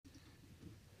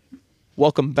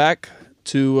Welcome back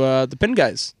to the Pin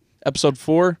Guys, episode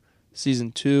 4,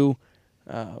 season 2.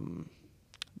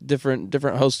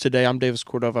 Different hosts today. I'm Davis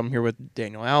Cordova. I'm here with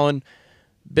Daniel Allen,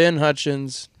 Ben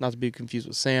Hutchens, not to be confused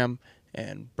with Sam,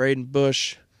 and Braden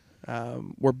Bush.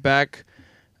 We're back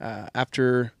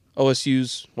after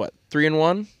OSU's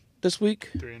 3-1 this week.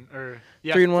 3-1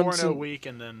 4-0 week,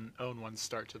 and then 0-1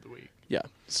 start to the week. Yeah.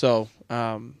 So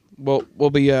we'll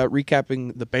be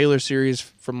recapping the Baylor series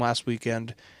from last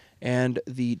weekend and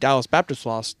the Dallas Baptist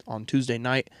loss on Tuesday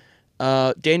night.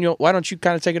 Daniel, why don't you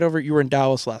kind of take it over? You were in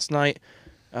Dallas last night.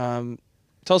 Tell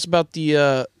us about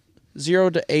the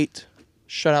 0-8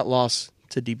 shutout loss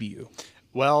to DBU.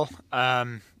 Well,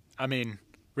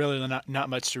 really not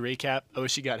much to recap.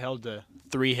 OSU got held to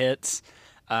 3 hits.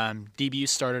 DBU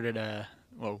started at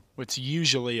what's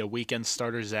usually a weekend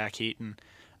starter, Zach Heaton,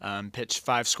 pitched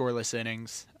 5 scoreless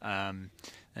innings.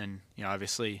 And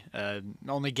obviously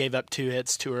only gave up 2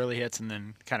 hits, 2 early hits, and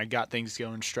then kind of got things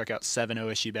going, struck out 7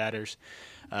 OSU batters.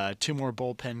 2 more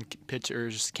bullpen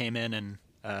pitchers came in and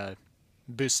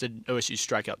boosted OSU's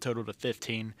strikeout total to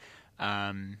 15.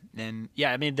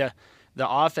 The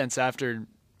offense after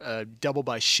a double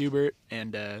by Schubert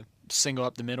and a single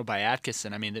up the middle by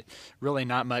Atkinson, really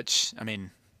not much.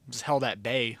 Just held at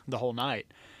bay the whole night.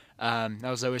 That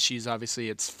was OSU's, obviously,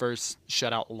 its first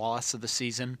shutout loss of the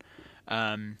season.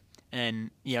 I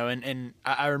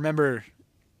remember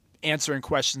answering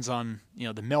questions on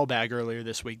the mailbag earlier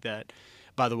this week. That,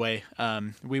 by the way,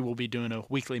 we will be doing a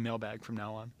weekly mailbag from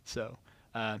now on. So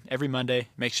every Monday,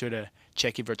 make sure to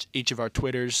check each of our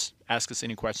Twitters. Ask us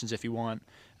any questions if you want.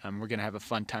 We're going to have a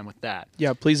fun time with that.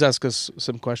 Yeah, please ask us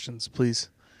some questions, please.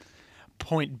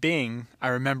 Point being, I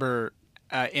remember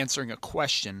answering a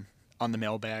question on the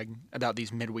mailbag about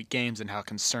these midweek games and how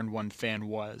concerned one fan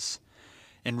was.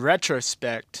 In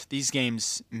retrospect, these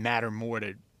games matter more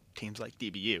to teams like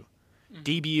DBU. Mm-hmm.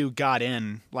 DBU got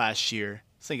in last year.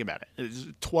 Think about it. It was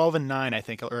 12-9, I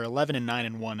think, or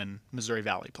 11-9-1 in Missouri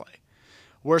Valley play.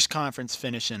 Worst conference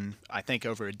finish in, I think,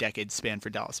 over a decade span for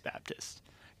Dallas Baptist.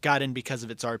 Got in because of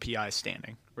its RPI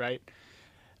standing, right?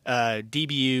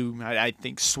 DBU, I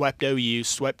think, swept OU,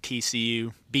 swept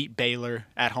TCU, beat Baylor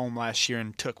at home last year,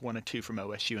 and took 1-2 from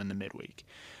OSU in the midweek.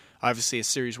 Obviously, a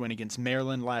series win against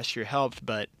Maryland last year helped,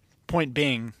 but point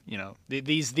being,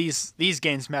 these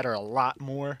games matter a lot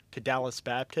more to Dallas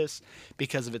Baptist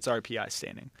because of its RPI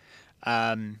standing.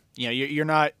 You're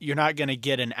not going to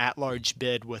get an at-large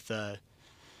bid with a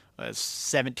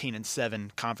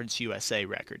 17-7 Conference USA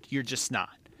record. You're just not.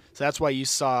 So that's why you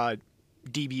saw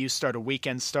DBU start a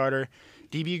weekend starter.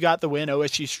 DBU got the win.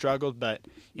 OSU struggled, but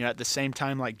at the same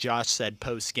time, like Josh said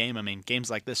post game,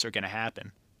 games like this are going to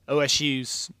happen.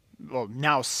 OSU's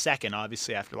now second,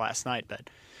 obviously, after last night, but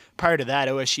prior to that,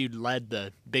 OSU led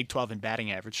the Big 12 in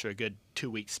batting average for a good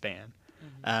 2-week span.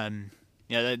 Mm-hmm.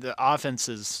 The offense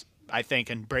is, I think,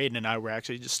 and Braden and I were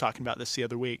actually just talking about this the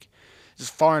other week, is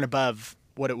far and above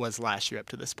what it was last year up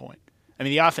to this point.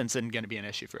 The offense isn't going to be an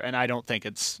issue and I don't think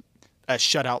it's a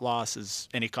shutout loss is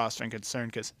any cause for concern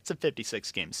because it's a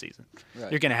 56-game season.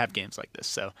 Right. You're going to have games like this.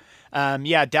 So,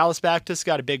 Dallas Baptist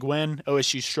got a big win.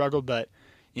 OSU struggled, but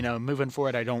moving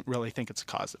forward, I don't really think it's a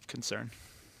cause of concern.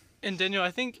 And Daniel, I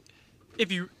think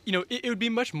if it would be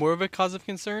much more of a cause of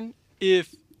concern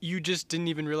if you just didn't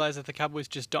even realize that the Cowboys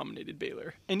just dominated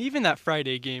Baylor. And even that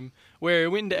Friday game where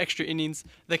it went into extra innings,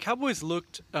 the Cowboys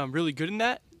looked really good in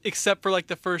that, except for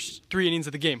the first 3 innings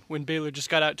of the game when Baylor just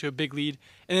got out to a big lead,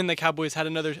 and then the Cowboys had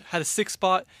a 6th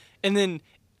spot, and then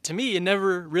to me it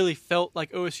never really felt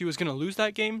like OSU was going to lose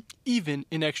that game, even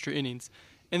in extra innings.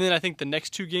 And then I think the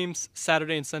next 2 games,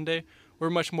 Saturday and Sunday,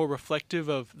 were much more reflective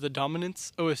of the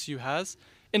dominance OSU has.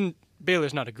 And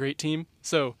Baylor's not a great team,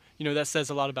 so that says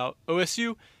a lot about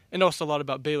OSU and also a lot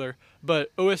about Baylor.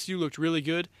 But OSU looked really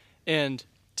good, and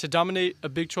to dominate a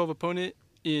Big 12 opponent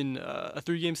in a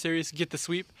 3-game series, get the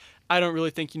sweep, I don't really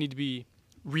think you need to be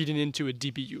reading into a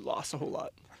DBU loss a whole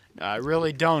lot. I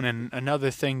really don't. And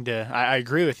another thing I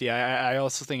agree with you. I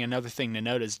also think another thing to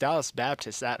note is Dallas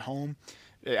Baptist at home.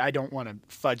 I don't want to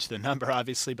fudge the number,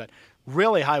 obviously, but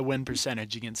really high win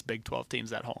percentage against Big 12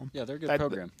 teams at home. Yeah, they're a good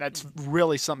program. That's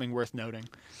really something worth noting.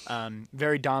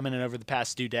 Very dominant over the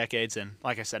past 2 decades. And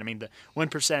like I said, the win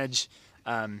percentage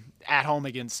at home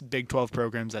against Big 12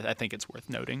 programs, I think it's worth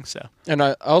noting. So, and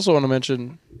I also want to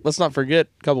mention, let's not forget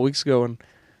a couple weeks ago when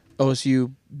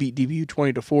OSU beat DBU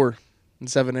 20-4 in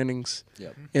 7 innings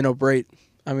in O'Brate.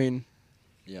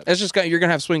 It's just you're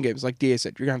gonna have swing games, like Da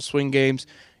said. You're gonna have swing games.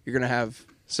 You're gonna have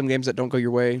some games that don't go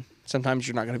your way. Sometimes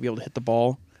you're not gonna be able to hit the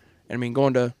ball. And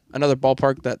going to another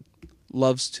ballpark that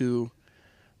loves to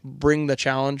bring the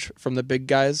challenge from the big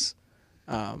guys.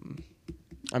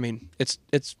 I mean, it's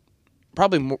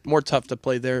probably more tough to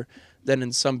play there than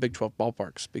in some Big 12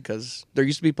 ballparks because they're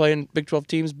used to be playing Big 12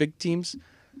 teams, big teams.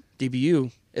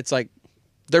 DBU, it's like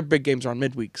their big games are on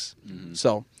midweeks. Mm-hmm.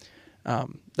 So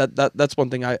that's one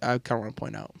thing I kind of want to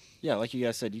point out. Yeah, like you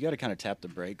guys said, you got to kind of tap the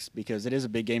brakes because it is a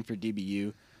big game for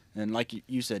DBU. And like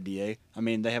you said, DA, I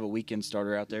mean, they have a weekend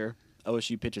starter out there.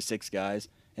 OSU pitches 6 guys.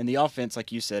 And the offense,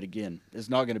 like you said, again, is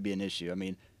not going to be an issue. I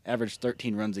mean, average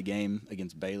 13 runs a game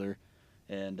against Baylor.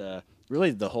 And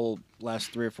really the whole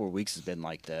last 3 or 4 weeks has been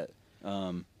like that.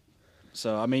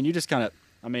 So, I mean, you just kind of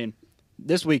 – I mean,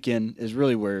 this weekend is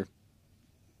really where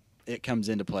it comes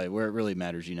into play, where it really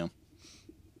matters, you know.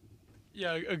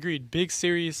 Yeah, agreed. Big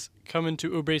series coming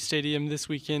to O'Brien Stadium this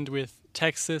weekend with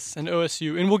Texas and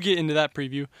OSU, and we'll get into that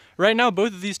preview. Right now,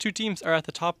 both of these two teams are at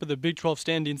the top of the Big 12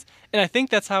 standings, and I think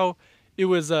that's how it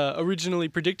was originally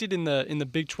predicted in the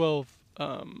Big 12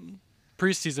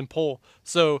 preseason poll.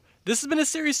 So this has been a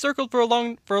series circled for a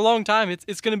long time.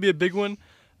 It's going to be a big one.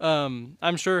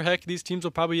 I'm sure, heck, these teams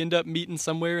will probably end up meeting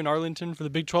somewhere in Arlington for the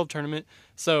Big 12 tournament.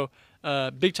 So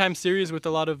big time series with a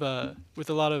lot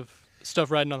of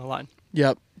stuff riding on the line.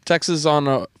 Yep. Texas on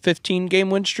a 15-game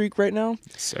win streak right now.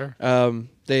 Yes, sir.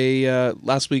 They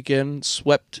last weekend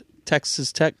swept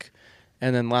Texas Tech,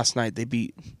 and then last night they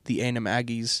beat the A&M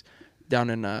Aggies down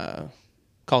in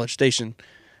College Station.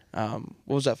 What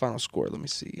was that final score? Let me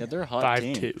see. Yeah, they're a hot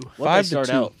 5-2. team. What they start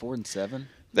out 4-7.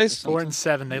 They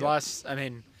 4-7. They lost. I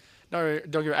mean, no,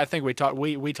 don't get. I think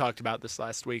we talked about this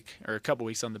last week or a couple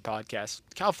weeks on the podcast.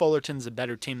 Cal Fullerton's a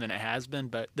better team than it has been,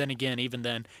 but then again, even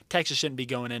then, Texas shouldn't be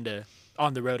going into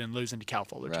on the road and losing to Cal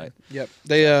Fullerton. Right.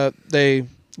 Yep. They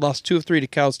lost 2 of 3 to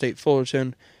Cal State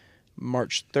Fullerton,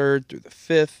 March 3rd through the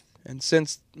 5th, and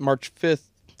since March 5th,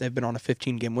 they've been on a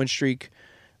 15-game win streak.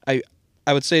 I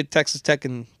would say Texas Tech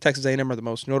and Texas A&M are the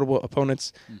most notable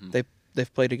opponents. Mm-hmm.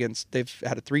 They've played against. They've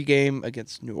had a 3-game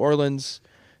against New Orleans,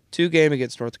 2-game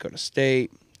against North Dakota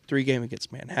State, 3-game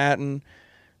against Manhattan,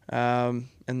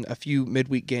 and a few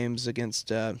midweek games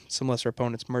against some lesser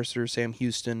opponents, Mercer, Sam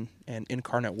Houston, and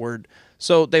Incarnate Word.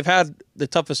 So they've had the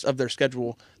toughest of their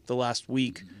schedule the last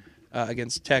week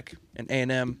against Tech and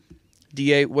A&M.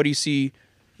 DA, what do you see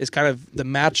is kind of the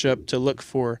matchup to look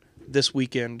for this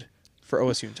weekend for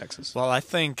OSU and Texas? Well, I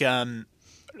think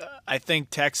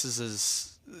Texas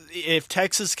is – if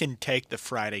Texas can take the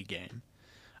Friday game,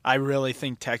 I really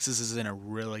think Texas is in a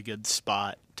really good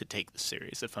spot to take the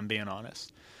series, if I'm being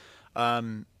honest.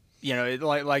 You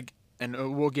know,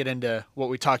 and we'll get into what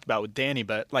we talked about with Danny,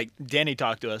 but like Danny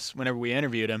talked to us whenever we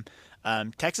interviewed him,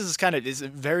 Texas is a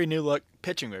very new look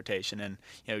pitching rotation, and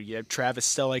you know you have Travis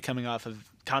Stelle coming off of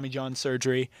Tommy John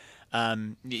surgery.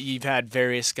 You've had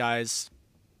various guys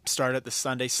start at the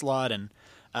Sunday slot,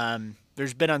 and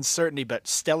there's been uncertainty, but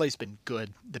Stelly's been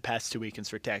good the past 2 weekends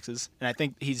for Texas, and I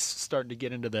think he's starting to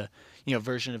get into the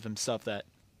version of himself that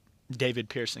David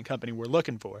Pierce and company were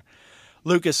looking for.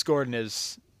 Lucas Gordon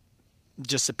is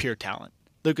just a pure talent.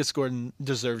 Lucas Gordon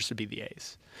deserves to be the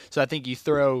ace. So I think you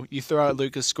throw out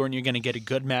Lucas Gordon, you're going to get a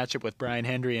good matchup with Brian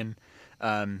Hendry and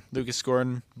Lucas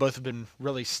Gordon. Both have been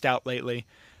really stout lately.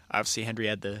 Obviously, Hendry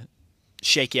had the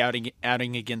shaky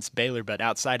outing against Baylor, but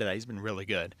outside of that, he's been really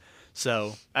good.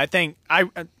 So I think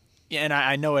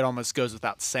I know it almost goes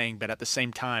without saying, but at the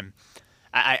same time,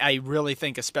 I really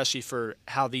think, especially for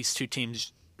how these two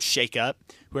teams shake up,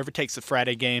 whoever takes the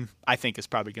Friday game, I think is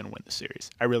probably going to win the series.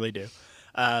 I really do,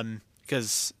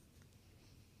 because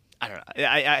I don't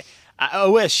know.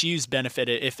 OSU's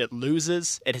benefited if it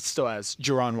loses, it still has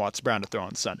Jerron Watts-Brown to throw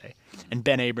on Sunday, and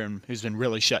Ben Abram, who's been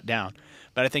really shut down.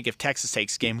 But I think if Texas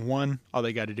takes game 1, all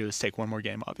they got to do is take one more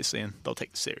game, obviously, and they'll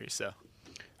take the series. So.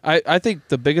 I think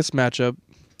the biggest matchup,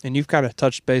 and you've kind of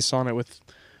touched base on it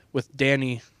with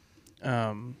Danny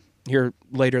here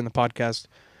later in the podcast,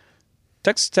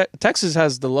 Texas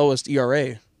has the lowest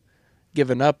ERA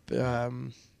given up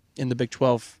in the Big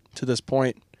 12 to this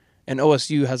point, and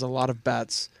OSU has a lot of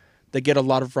bats that get a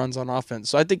lot of runs on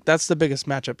offense. So I think that's the biggest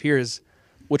matchup here is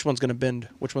which one's going to bend,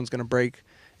 which one's going to break.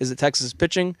 Is it Texas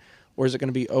pitching, or is it going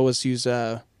to be OSU's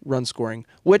run scoring,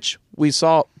 which we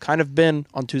saw kind of been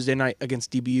on Tuesday night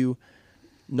against DBU,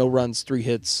 no runs, 3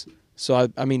 hits. So,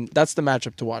 I mean, that's the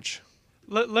matchup to watch.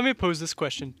 Let me pose this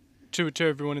question to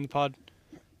everyone in the pod.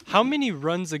 How many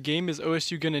runs a game is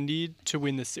OSU going to need to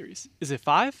win this series? Is it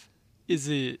 5? Is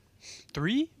it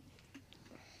 3?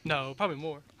 No, probably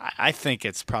more. I think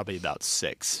it's probably about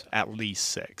 6, at least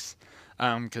 6.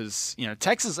 Because,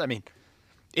 Texas, I mean,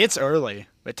 it's early,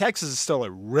 but Texas is still a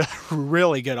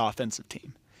really good offensive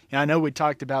team. I know we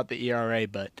talked about the ERA,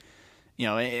 but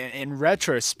in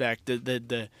retrospect,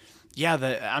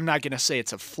 I'm not going to say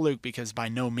it's a fluke because by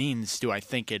no means do I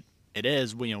think it it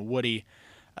is. Woody,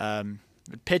 the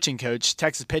pitching coach,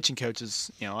 Texas pitching coach,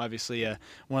 is obviously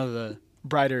one of the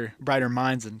brighter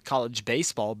minds in college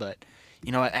baseball. But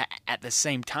at the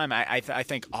same time, I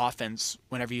think offense,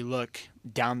 whenever you look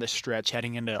down the stretch,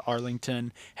 heading into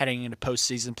Arlington, heading into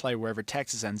postseason play, wherever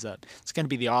Texas ends up, it's going to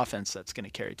be the offense that's going to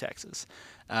carry Texas.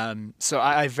 So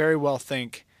I very well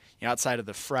think, outside of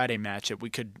the Friday matchup, we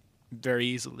could very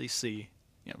easily see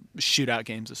shootout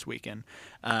games this weekend.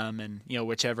 And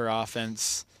whichever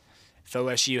offense, if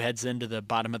OSU heads into the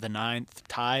bottom of the ninth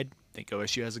tied, I think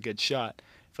OSU has a good shot.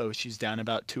 If OSU's down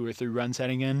about 2 or 3 runs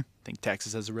heading in, I think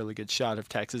Texas has a really good shot if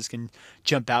Texas can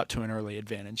jump out to an early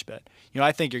advantage. But,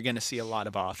 I think you're going to see a lot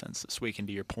of offense this weekend,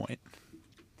 to your point.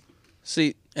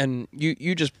 See, and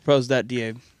you just proposed that,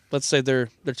 DA. Let's say they're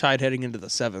tied heading into the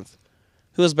 7th.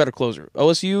 Who has a better closer,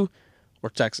 OSU or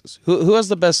Texas? Who has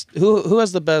the best? Who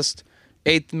has the best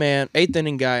eighth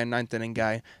inning guy and ninth inning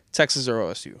guy? Texas or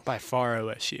OSU? By far,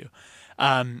 OSU.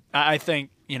 I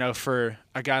think for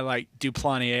a guy like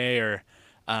Duplantier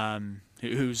or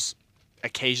who's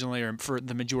occasionally or for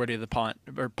the majority of the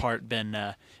part been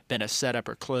a setup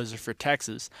or closer for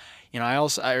Texas.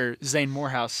 Or Zane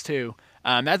Morehouse too.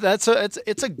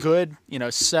 It's a good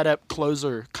setup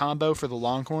closer combo for the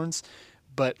Longhorns.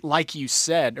 But like you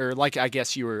said, or like I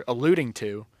guess you were alluding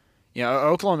to,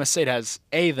 Oklahoma State has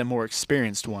A, the more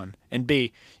experienced one, and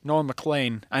B, Nolan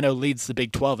McClain, I know, leads the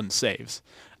Big 12 in saves.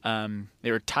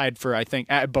 They were tied for, I think,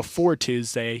 before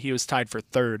Tuesday, he was tied for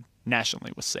 3rd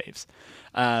nationally with saves.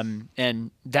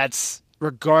 And that's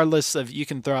regardless of, you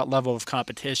can throw out level of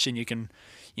competition, you can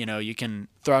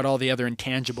throw out all the other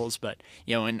intangibles, but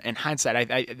in hindsight,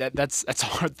 that's a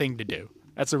hard thing to do.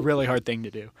 That's a really hard thing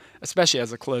to do, especially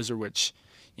as a closer, which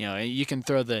you can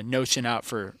throw the notion out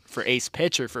for ace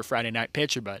pitcher, for Friday night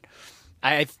pitcher, but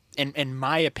in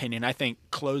my opinion, I think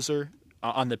closer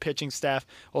on the pitching staff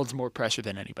holds more pressure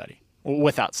than anybody,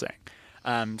 without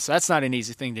saying. So that's not an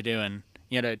easy thing to do, and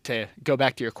to go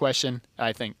back to your question,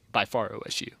 I think by far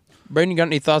OSU. Braden, you got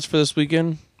any thoughts for this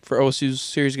weekend for OSU's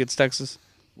series against Texas?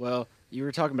 Well, you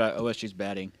were talking about OSU's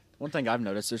batting. One thing I've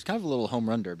noticed, there's kind of a little home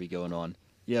run derby going on.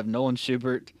 You have Nolan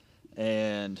Schubert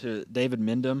and David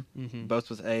Mindham, both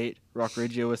with 8, Rock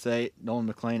Riggio with 8, Nolan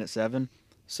McClain at 7.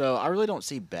 So I really don't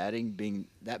see batting being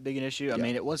that big an issue. I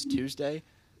mean, it was Tuesday,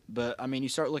 but, you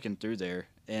start looking through there,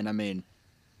 and,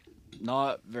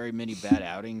 not very many bad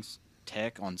outings.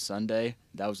 Tech on Sunday,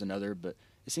 that was another, but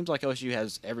it seems like OSU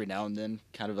has every now and then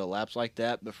kind of a lapse like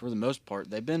that, but for the most part,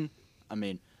 they've been,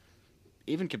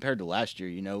 even compared to last year,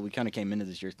 we kind of came into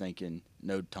this year thinking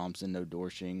no Thompson, no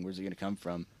Dorshing, where's he going to come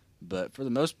from? But for the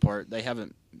most part, they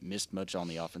haven't missed much on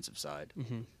the offensive side.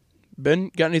 Mm-hmm.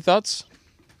 Ben, got any thoughts?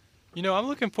 I'm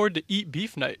looking forward to Eat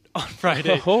Beef Night on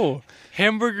Friday. Oh.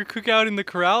 Hamburger cookout in the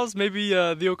corrals. Maybe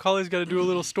the O'Collies got to do a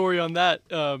little story on that.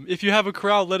 If you have a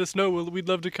corral, let us know. We'd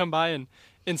love to come by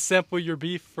and sample your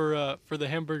beef for the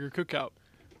hamburger cookout.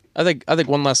 I think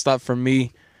one last thought from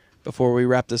me before we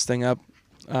wrap this thing up.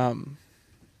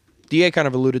 DA kind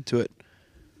of alluded to it.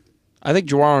 I think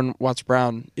Juwan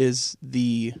Watts-Brown is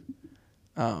the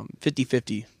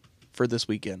 50-50 for this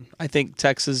weekend. I think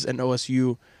Texas and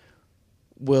OSU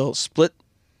will split,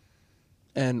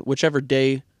 and whichever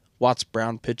day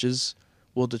Watts-Brown pitches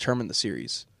will determine the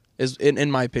series, is in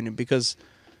my opinion, because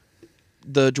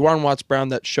the Juwan Watts-Brown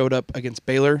that showed up against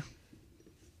Baylor,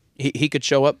 he could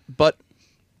show up, but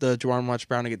the Juwan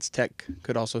Watts-Brown against Tech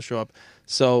could also show up.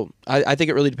 So I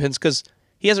think it really depends, because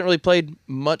he hasn't really played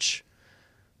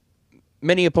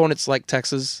many opponents like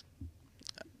Texas,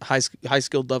 high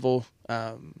skilled level,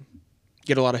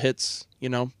 get a lot of hits,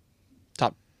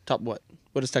 top what?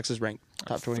 What does Texas rank?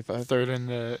 Top 25? Third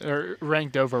in or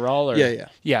ranked overall? Or?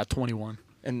 Yeah, 21.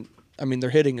 And, their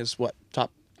hitting is what?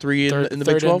 Top 3 in the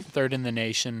Big 12? Third in the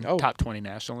nation, top 20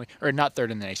 nationally. Or not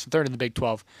third in the nation, third in the Big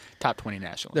 12, top 20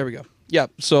 nationally. There we go. Yeah,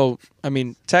 so,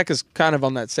 Tech is kind of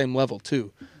on that same level,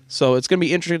 too. So it's going to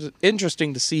be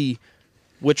interesting to see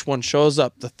which one shows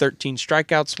up. The 13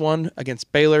 strikeouts one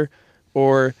against Baylor,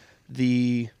 or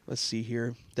the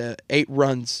 8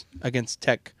 runs against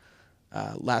Tech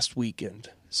last weekend.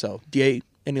 So, DA,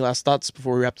 any last thoughts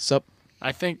before we wrap this up?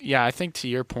 I think to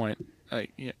your point, I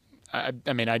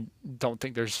don't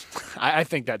think there's. I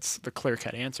think that's the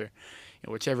clear-cut answer.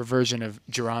 Whichever version of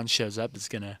Jerron shows up is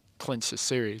going to clinch the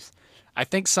series. I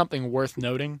think something worth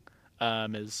noting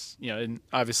is, and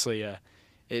obviously,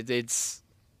 it's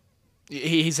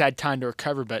he's had time to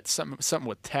recover, but something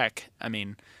with Tech.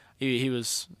 He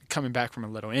was coming back from a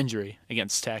little injury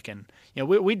against Tech, and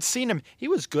we'd seen him. He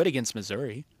was good against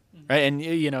Missouri, right? And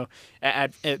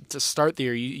to start the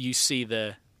year, you see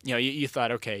the you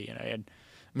thought, okay, had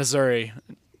Missouri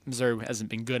Missouri hasn't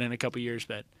been good in a couple years,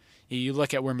 but you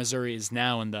look at where Missouri is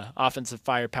now and the offensive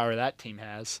firepower that team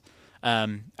has.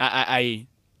 I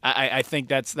think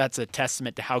that's a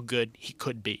testament to how good he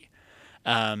could be.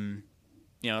 Like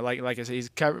I said, he's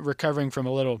recovering from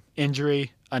a little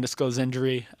injury, undisclosed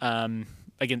injury,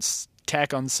 against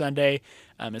Tech on Sunday.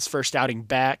 His first outing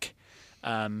back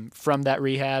from that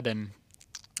rehab, and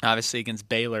obviously against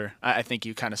Baylor, I think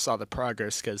you kind of saw the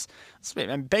progress because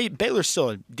Baylor's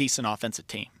still a decent offensive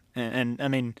team, and I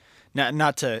mean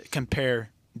not to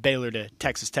compare Baylor to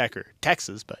Texas Tech or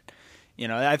Texas, but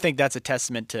I think that's a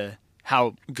testament to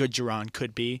how good Jerron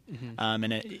could be.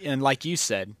 Mm-hmm. And like you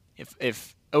said,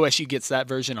 if OSU gets that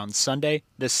version on this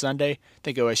Sunday, I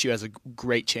think OSU has a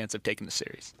great chance of taking the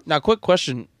series. Now, quick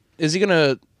question: is he going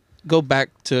to go back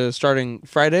to starting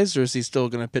Fridays, or is he still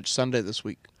going to pitch Sunday this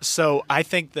week? So I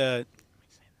think I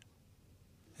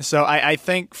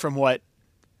think from what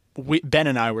Ben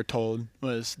and I were told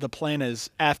was the plan is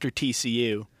after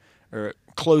TCU, or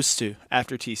close to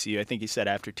after TCU. I think he said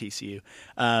after TCU.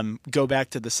 Go back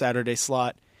to the Saturday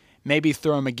slot, maybe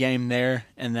throw him a game there,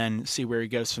 and then see where he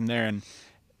goes from there. And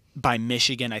by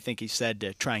Michigan, I think he said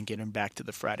to try and get him back to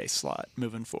the Friday slot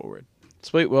moving forward.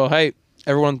 Sweet. Well, hey,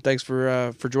 everyone, thanks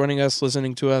for joining us,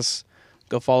 listening to us.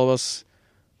 Go follow us.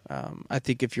 I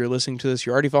think if you're listening to this,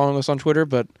 you're already following us on Twitter,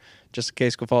 but just in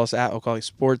case, go follow us at O'Calley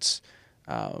Sports.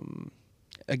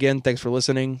 Again, thanks for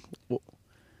listening.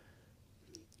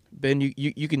 Ben,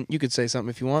 you could say something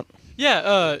if you want.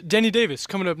 Yeah, Danny Davis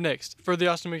coming up next for the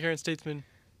Austin-American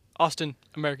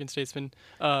Statesman.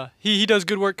 He does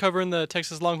good work covering the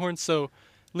Texas Longhorns, so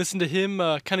listen to him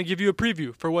kind of give you a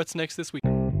preview for what's next this week.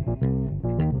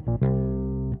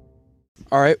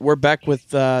 All right, we're back with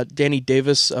Danny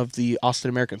Davis of the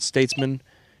Austin-American Statesman.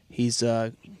 He's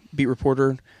a beat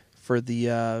reporter for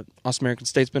the Austin-American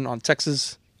Statesman on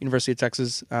Texas, University of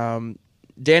Texas.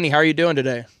 Danny, how are you doing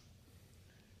today?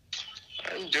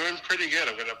 I'm doing pretty good.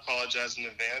 I'm going to apologize in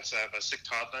advance. I have a sick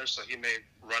toddler, so he may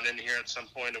run in here at some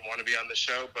point and want to be on the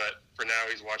show, but for now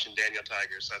he's watching Daniel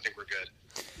Tiger, so I think we're good.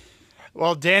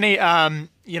 Well, Danny,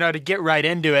 to get right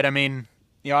into it, I mean,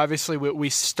 obviously we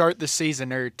start the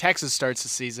season, or Texas starts the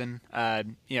season,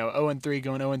 0-3,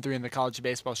 going 0-3 in the College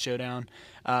Baseball Showdown.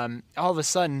 All of a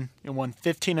sudden, won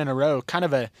 15 in a row, kind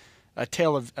of a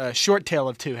short tale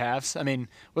of two halves. I mean,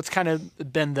 what's kind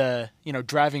of been the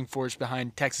driving force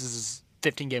behind Texas's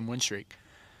 15-game win streak?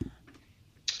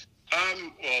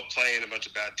 Well, playing a bunch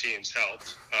of bad teams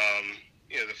helped.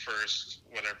 The first,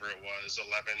 whatever it was,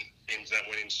 11 games that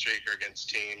winning streak are against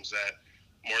teams that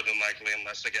more than likely,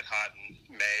 unless they get hot in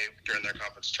May during their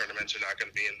conference tournaments, are not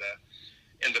going to be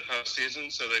in the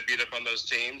postseason. So they beat up on those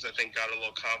teams. I think got a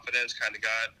little confidence,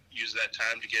 used that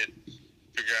time to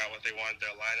figure out what they wanted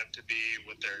their lineup to be,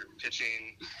 with their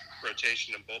pitching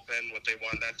rotation and bullpen, what they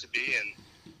wanted that to be, and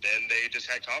then they just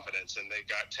had confidence, and they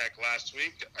got Tech last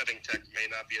week. I think Tech may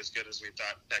not be as good as we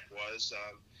thought Tech was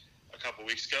a couple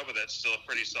weeks ago, but that's still a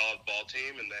pretty solid ball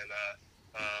team, and then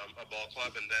a ball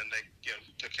club, and then they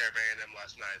took care of A&M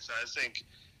last night. So I think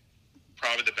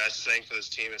probably the best thing for this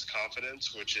team is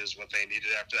confidence, which is what they needed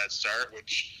after that start,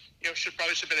 which should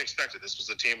have been expected. This was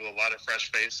a team with a lot of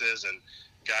fresh faces and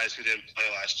guys who didn't play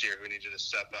last year who needed to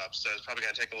step up. So it's probably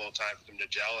going to take a little time for them to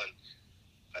gel, and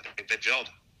I think they gelled.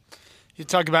 You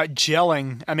talk about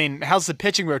gelling. I mean, how's the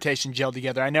pitching rotation gelled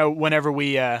together? I know whenever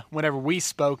we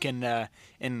spoke in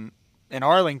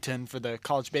Arlington for the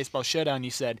College Baseball Showdown,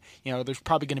 you said there's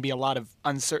probably going to be a lot of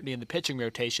uncertainty in the pitching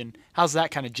rotation. How's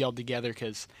that kind of gelled together?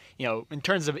 Because in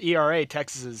terms of ERA,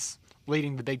 Texas is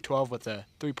leading the Big 12 with a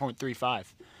 3.35.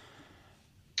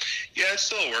 Yeah, it's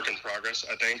still a work in progress.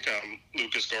 I think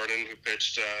Lucas Gordon, who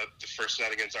pitched the first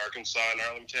night against Arkansas in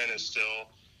Arlington, is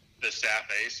still the staff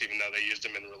ace, even though they used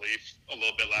him in relief a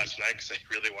little bit last night because they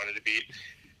really wanted to beat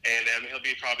A&M. He'll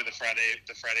be probably the Friday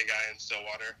guy in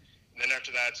Stillwater. And then after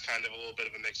that, it's kind of a little bit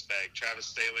of a mixed bag. Travis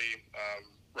Staley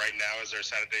right now is their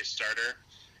Saturday starter,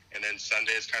 and then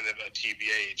Sunday is kind of a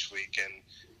TBA each week. And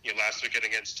last weekend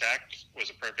against Tech was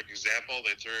a perfect example.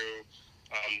 They threw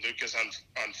Lucas on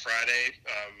Friday.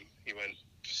 He went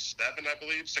 6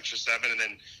 or 7, and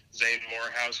then Zane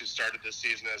Morehouse, who started this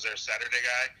season as their Saturday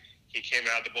guy, he came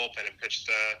out of the bullpen and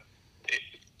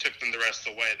took them the rest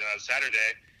of the way. Then on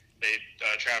Saturday,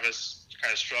 Travis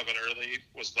kind of struggled early,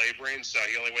 was laboring, so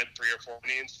he only went 3 or 4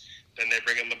 innings. Then they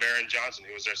bring in LeBaron Johnson,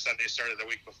 who was their Sunday starter the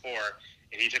week before,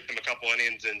 and he took them a couple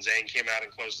innings, and Zane came out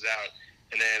and closed it out.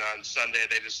 And then on Sunday,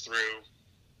 they just threw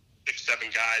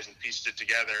 6-7 guys and pieced it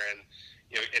together, and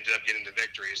ended up getting the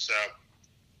victory. So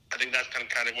I think that's kind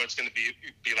of what it's going to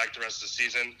be like the rest of the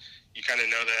season. You kind of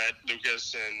know that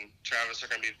Lucas and Travis are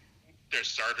going to be their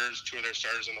starters, 2 of their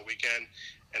starters on the weekend,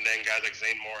 And then guys like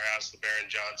Zane Morehouse, LeBaron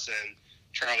Johnson,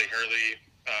 Charlie Hurley,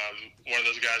 one of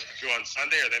those guys could go on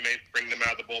Sunday, or they may bring them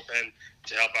out of the bullpen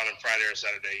to help out on Friday or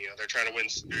Saturday. They're trying to win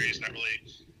series, not really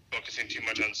focusing too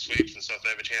much on sweeps. And so if they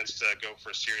have a chance to go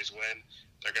for a series win,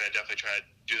 they're going to definitely try to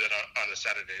do that on a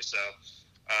Saturday. So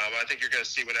I think you're going to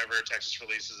see whenever Texas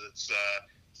releases its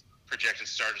projected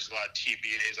starters, a lot of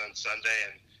TBAs on Sunday,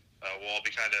 and we'll all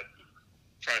be kind of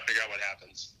trying to figure out what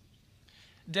happens.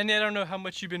 Danny, I don't know how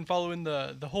much you've been following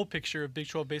the whole picture of Big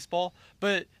 12 baseball,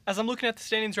 but as I'm looking at the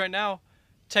standings right now,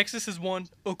 Texas is 1,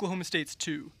 Oklahoma State's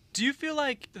 2. Do you feel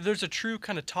like there's a true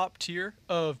kind of top tier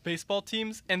of baseball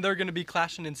teams, and they're going to be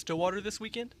clashing in Stillwater this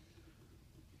weekend?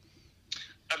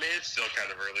 I mean, it's still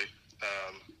kind of early.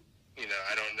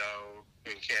 I don't know. I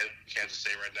mean, Kansas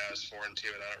State right now is 4-2,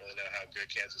 and I don't really know how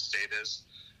good Kansas State is.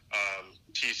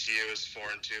 TCU is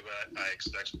 4-2, but I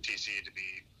expect TCU to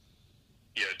be,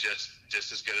 just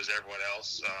as good as everyone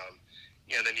else.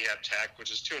 Then you have Tech,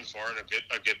 which is 2-4, and a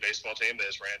good baseball team. They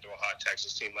just ran into a hot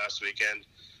Texas team last weekend.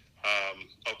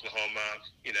 Oklahoma,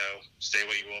 say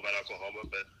what you will about Oklahoma,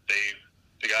 but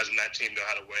the guys in that team know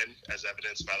how to win, as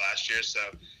evidenced by last year. So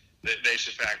they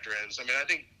should factor in. So, I mean, I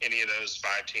think any of those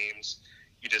 5 teams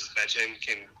you just mentioned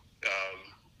can,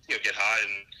 get hot.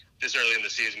 And this early in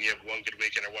the season, you have one good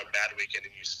weekend or one bad weekend,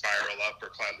 and you spiral up or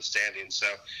climb the standings. So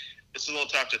it's a little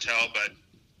tough to tell, but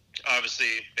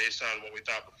obviously, based on what we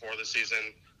thought before the season,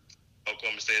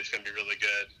 Oklahoma State is going to be really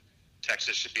good.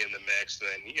 Texas should be in the mix. And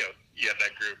then, you have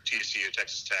that group, TCU,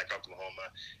 Texas Tech,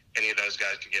 Oklahoma. Any of those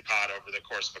guys could get hot over the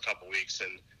course of a couple weeks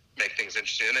and make things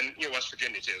interesting. And then, West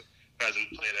Virginia, too, who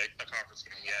hasn't played a conference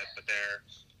game yet, but they're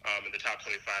in the top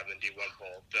 25 in the D1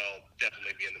 poll. They'll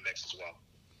definitely be in the mix as well.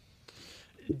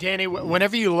 Danny,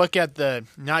 whenever you look at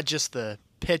not just the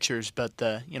pitchers, but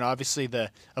obviously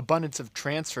the abundance of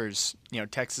transfers,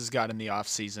 Texas got in the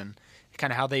offseason,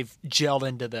 kind of how they've gelled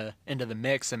into the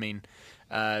mix. I mean,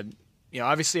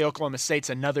 obviously Oklahoma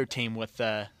State's another team with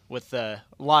a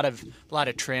lot of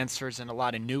transfers and a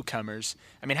lot of newcomers.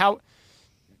 I mean, how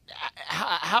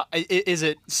is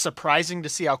it surprising to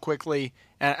see how quickly?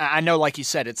 And I know, like you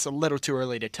said, it's a little too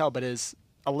early to tell, but is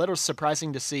a little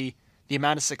surprising to see the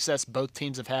amount of success both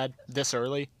teams have had this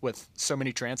early with so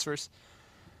many transfers?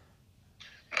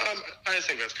 I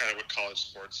think that's kind of what college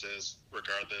sports is,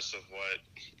 regardless of what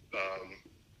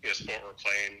sport we're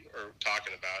playing or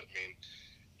talking about. I mean,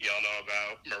 you all know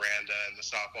about Miranda and the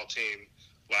softball team.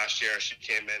 Last year, she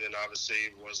came in and obviously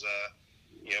was a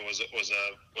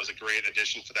great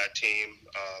addition for that team.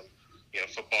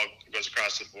 Football goes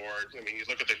across the board. I mean, you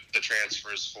look at the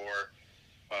transfers for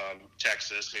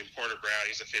Texas. I mean, Porter Brown,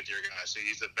 he's a fifth-year guy, so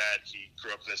he's a vet. He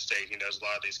grew up in the state. He knows a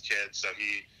lot of these kids, so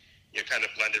he kind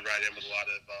of blended right in with a lot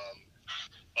of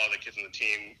all the kids on the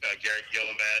team. Garrett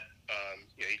Gillimet,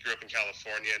 he grew up in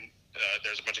California.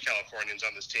 There's a bunch of Californians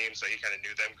on this team, so he kind of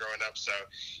knew them growing up. So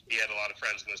he had a lot of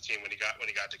friends on this team when he got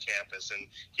to campus, and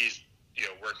he's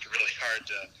worked really hard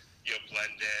to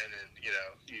blend in, and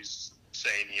he's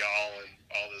saying y'all and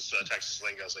all this Texas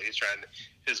lingo, so he's trying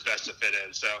his best to fit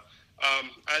in. So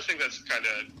I think that's kind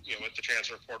of with the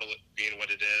transfer portal being what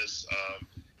it is.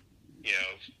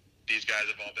 These guys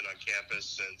have all been on campus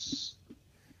since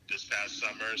this past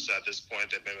summer, so at this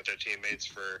point they've been with their teammates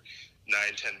for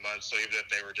 9-10 months. So even if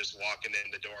they were just walking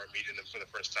in the door and meeting them for the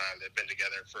first time, they've been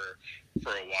together for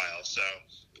a while. So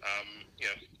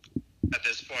at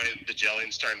this point the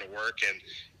gelling's starting to work, and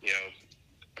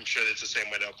I'm sure it's the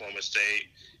same way to Oklahoma State.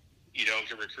 You don't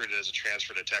get recruited as a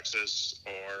transfer to Texas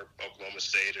or Oklahoma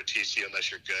State or TCU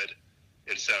unless you're good,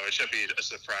 and so it shouldn't be a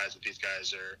surprise that these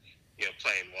guys are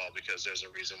playing well, because there's a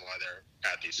reason why they're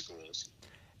at these schools.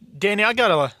 Danny, I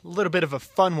got a little bit of a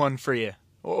fun one for you.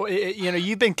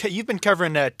 You've been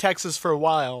covering Texas for a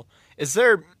while. Is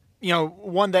there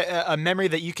one a memory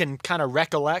that you can kind of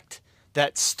recollect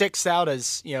that sticks out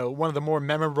as one of the more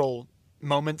memorable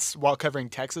moments while covering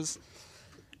Texas?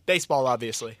 Baseball,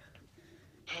 obviously.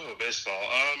 Oh, baseball.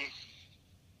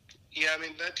 Yeah, I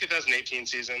mean, that 2018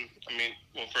 season,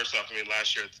 first off,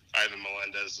 last year, Ivan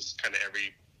Melendez, just kind of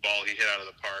every ball he hit out of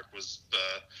the park was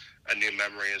a new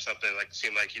memory, and something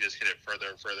seemed like he just hit it further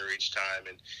and further each time,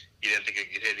 and you didn't think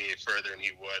it could hit any further, and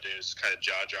he would. It was kind of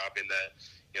jaw-dropping that,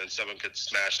 someone could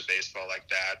smash a baseball like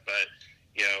that. But,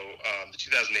 the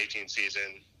 2018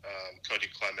 season, Cody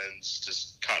Clemens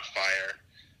just caught fire.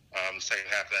 The second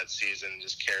half of that season,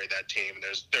 just carried that team.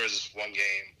 There was this one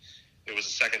game. It was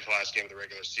the second to last game of the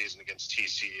regular season against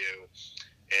TCU,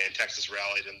 and Texas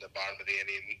rallied in the bottom of the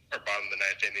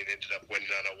ninth inning, ended up winning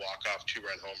on a walk-off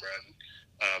 2-run home run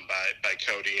by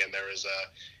Cody, and there was a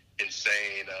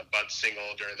insane bunt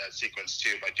single during that sequence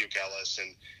too by Duke Ellis,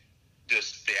 and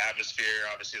just the atmosphere.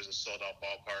 Obviously, it was a sold-out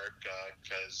ballpark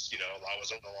because a lot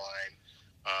was on the line.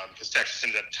 Because Texas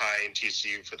ended up tying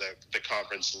TCU for the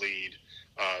conference lead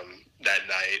that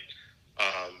night.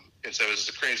 And so it was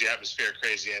a crazy atmosphere,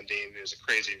 crazy ending. It was a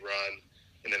crazy run.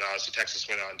 And then obviously Texas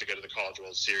went on to go to the College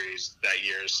World Series that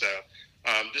year. So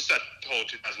just that whole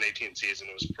 2018 season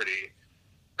was pretty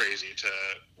crazy to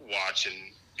watch and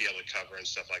be able to cover and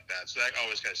stuff like that. So that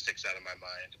always kind of sticks out in my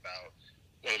mind about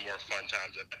one of the more fun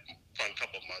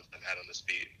couple of months I've had on this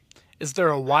beat. Is there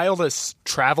a wildest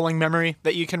traveling memory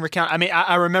that you can recount? I mean,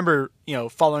 I remember,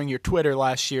 following your Twitter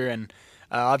last year and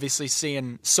obviously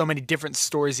seeing so many different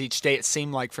stories each day. It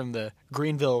seemed like from the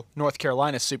Greenville, North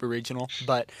Carolina Super Regional.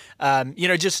 But,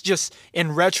 just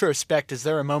in retrospect, is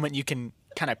there a moment you can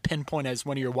kind of pinpoint as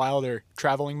one of your wilder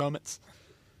traveling moments?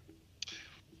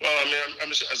 Well, I mean,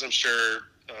 as I'm sure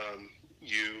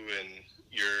you and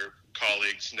your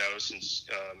colleagues know, since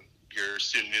your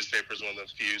student newspaper is one of the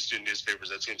few student newspapers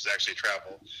that seems to actually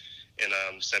travel and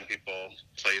send people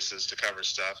places to cover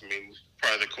stuff. I mean,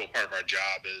 probably the cool part of our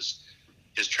job is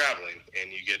traveling,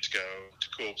 and you get to go to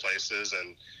cool places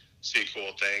and see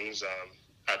cool things.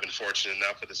 I've been fortunate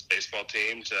enough with this baseball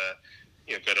team to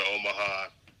go to Omaha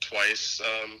twice.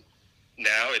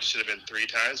 Now it should have been 3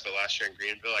 times, but last year in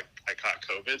Greenville I caught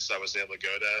COVID, so I wasn't able to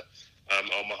go to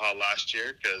Omaha last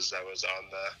year because I was in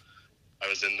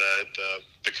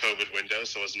the COVID window,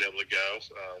 so I wasn't able to go.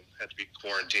 Had to be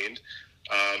quarantined.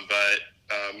 But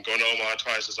going to Omaha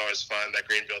twice was always fun. That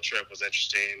Greenville trip was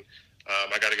interesting.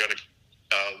 I got to go to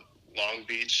Long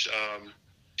Beach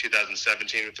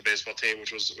 2017 with the baseball team,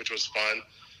 which was fun.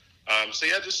 So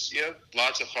yeah, just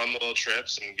lots of fun little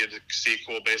trips and get to see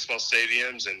cool baseball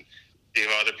stadiums and see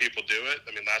how other people do it.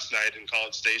 I mean, last night in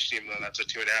College Station, even though that's a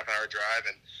 2.5-hour drive,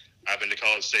 and I've been to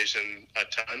College Station a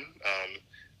ton.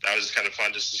 That was kind of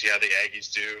fun just to see how the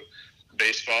Aggies do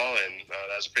baseball, and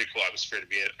that was a pretty cool atmosphere to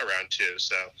be around too.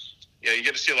 So, you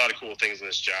get to see a lot of cool things in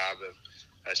this job, and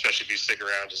especially if you stick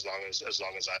around as long as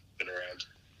I've been around.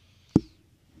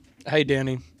 Hey,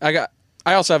 Danny, I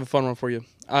also have a fun one for you.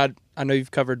 I know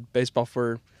you've covered baseball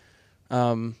for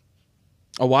a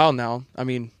while now. I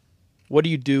mean, what do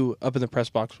you do up in the press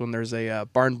box when there's a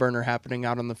barn burner happening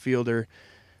out on the field, or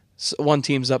one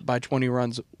team's up by 20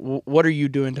 runs? What are you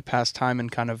doing to pass time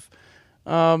and kind of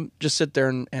just sit there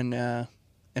and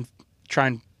try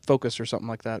and focus or something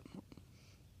like that?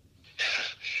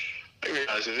 I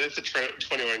realize if it's a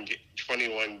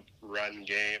 21-run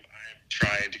game, I'm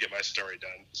trying to get my story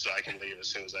done so I can leave as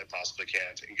soon as I possibly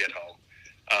can and get home.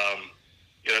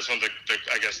 That's one of the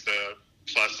I guess the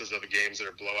pluses of the games that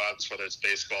are blowouts, whether it's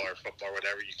baseball or football or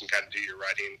whatever. You can kind of do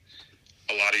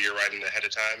a lot of your writing ahead of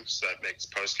time, so that makes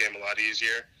post-game a lot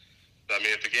easier. But, I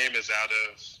mean, if the game is out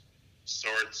of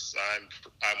sorts, I'm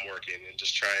working and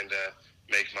just trying to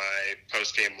make my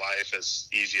post-game life as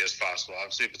easy as possible.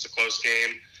 Obviously, if it's a close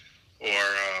game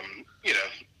or,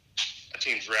 a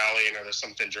team's rallying or there's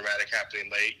something dramatic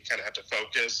happening late, you kind of have to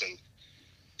focus and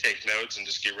take notes and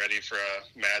just get ready for a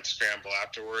mad scramble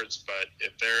afterwards. But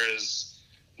if there is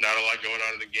not a lot going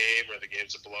on in the game or the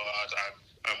game's a blowout,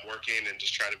 I'm working and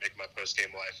just trying to make my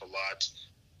post-game life a lot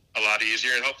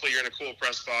easier. And hopefully you're in a cool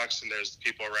press box and there's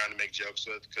people around to make jokes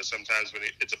with, because sometimes when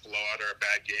it's a blowout or a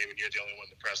bad game and you're the only one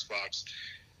in the press box,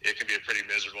 it can be a pretty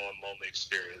miserable and lonely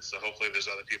experience. So hopefully there's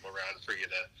other people around for you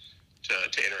to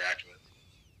interact with.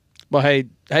 Well, hey,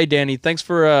 Danny, thanks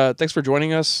for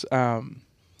joining us.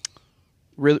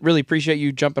 Really appreciate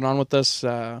you jumping on with us,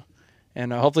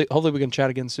 and hopefully we can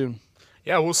chat again soon.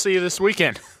 Yeah, we'll see you this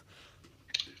weekend.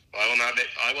 Well,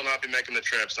 I will not be making the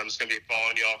trips. I'm just going to be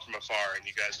following you all from afar, and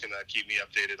you guys can keep me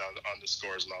updated on the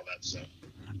scores and all that stuff.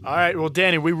 All right. Well,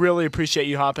 Danny, we really appreciate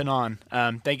you hopping on.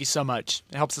 Thank you so much.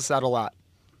 It helps us out a lot.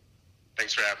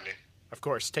 Thanks for having me. Of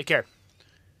course. Take care.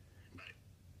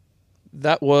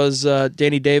 That was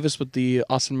Danny Davis with the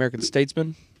Austin-American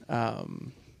Statesman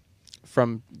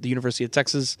from the University of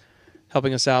Texas,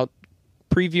 helping us out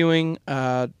previewing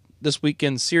this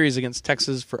weekend's series against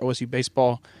Texas for OSU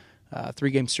baseball.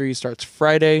 3-game series starts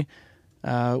Friday.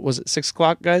 Was it 6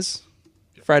 o'clock, guys?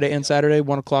 Yep. Friday and Saturday,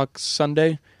 1 o'clock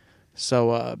Sunday.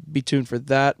 So be tuned for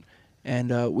that,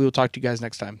 and we will talk to you guys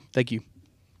next time. Thank you.